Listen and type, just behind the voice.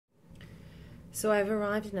So I've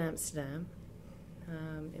arrived in Amsterdam,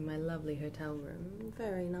 in my lovely hotel room.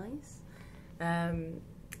 Very nice.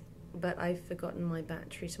 But I've forgotten my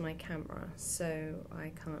battery to my camera, so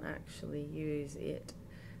I can't actually use it.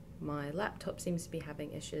 My laptop seems to be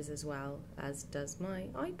having issues as well, as does my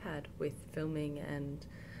iPad with filming and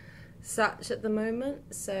such at the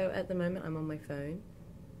moment. So at the moment I'm on my phone.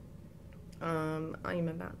 I'm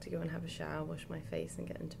about to go and have a shower, wash my face and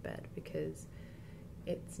get into bed because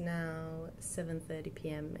it's now 7:30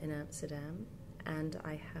 p.m. in Amsterdam and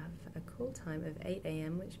I have a call time of 8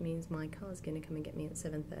 a.m, which means my car's going to come and get me at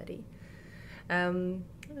 7:30. I'm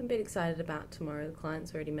a bit excited about tomorrow. The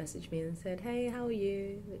clients already messaged me and said, hey, how are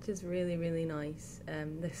you? Which is really, really nice.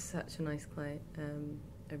 They're such a nice client.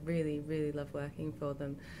 I really, really love working for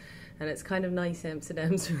them. And it's kind of nice.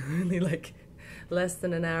 Amsterdam's really like less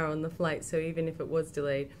than an hour on the flight, so even if it was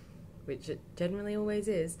delayed, which it generally always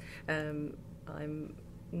is, I'm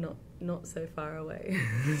not so far away.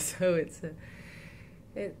 So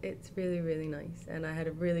it's really, really nice. And I had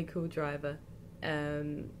a really cool driver.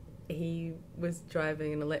 He was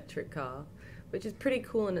driving an electric car, which is pretty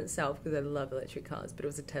cool in itself because I love electric cars, but it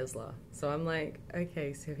was a Tesla. So I'm like,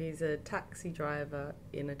 okay, so he's a taxi driver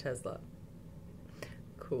in a Tesla.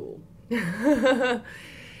 Cool.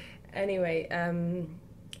 Anyway,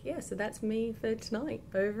 yeah, so that's me for tonight.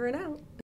 Over and out.